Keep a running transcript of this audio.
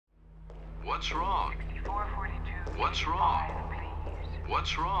What's wrong? What's wrong?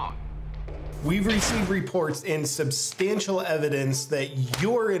 What's wrong? We've received reports and substantial evidence that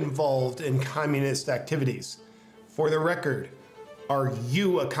you're involved in communist activities. For the record, are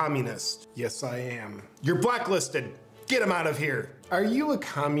you a communist? Yes, I am. You're blacklisted. Get him out of here. Are you a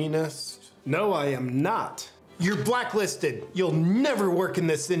communist? No, I am not. You're blacklisted. You'll never work in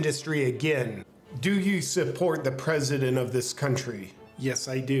this industry again. Do you support the president of this country? Yes,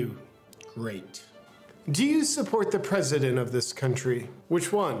 I do. Great. Do you support the president of this country?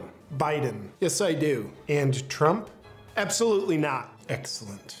 Which one? Biden. Yes, I do. And Trump? Absolutely not.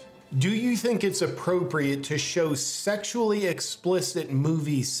 Excellent. Do you think it's appropriate to show sexually explicit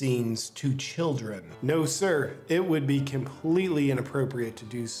movie scenes to children? No, sir. It would be completely inappropriate to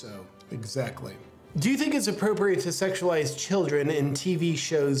do so. Exactly. Do you think it's appropriate to sexualize children in TV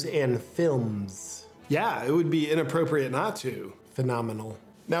shows and films? Yeah, it would be inappropriate not to. Phenomenal.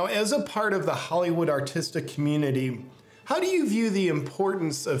 Now, as a part of the Hollywood artistic community, how do you view the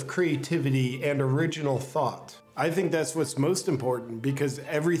importance of creativity and original thought? I think that's what's most important because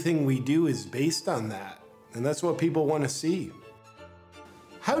everything we do is based on that, and that's what people want to see.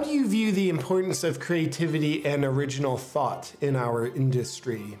 How do you view the importance of creativity and original thought in our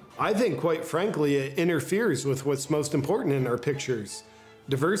industry? I think, quite frankly, it interferes with what's most important in our pictures.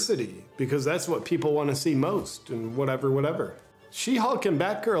 Diversity, because that's what people want to see most, and whatever. She-Hulk and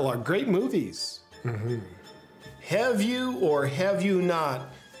Batgirl are great movies. Have you or have you not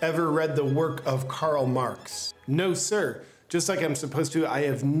ever read the work of Karl Marx? No, sir. Just like I'm supposed to, I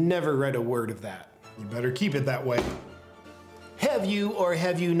have never read a word of that. You better keep it that way. Have you or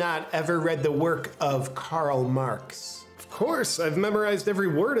have you not ever read the work of Karl Marx? Of course, I've memorized every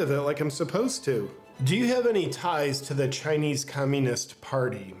word of it like I'm supposed to. Do you have any ties to the Chinese Communist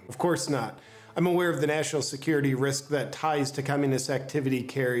Party? Of course not. I'm aware of the national security risk that ties to communist activity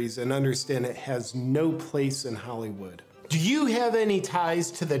carries and understand it has no place in Hollywood. Do you have any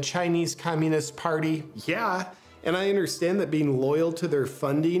ties to the Chinese Communist Party? Yeah, and I understand that being loyal to their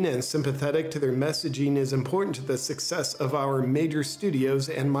funding and sympathetic to their messaging is important to the success of our major studios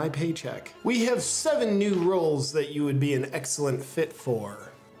and my paycheck. We have 7 new roles that you would be an excellent fit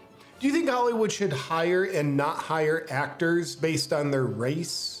for. Do you think Hollywood should hire and not hire actors based on their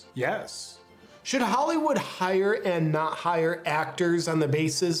race? Yes. Should Hollywood hire and not hire actors on the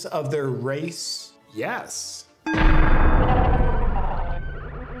basis of their race? Yes.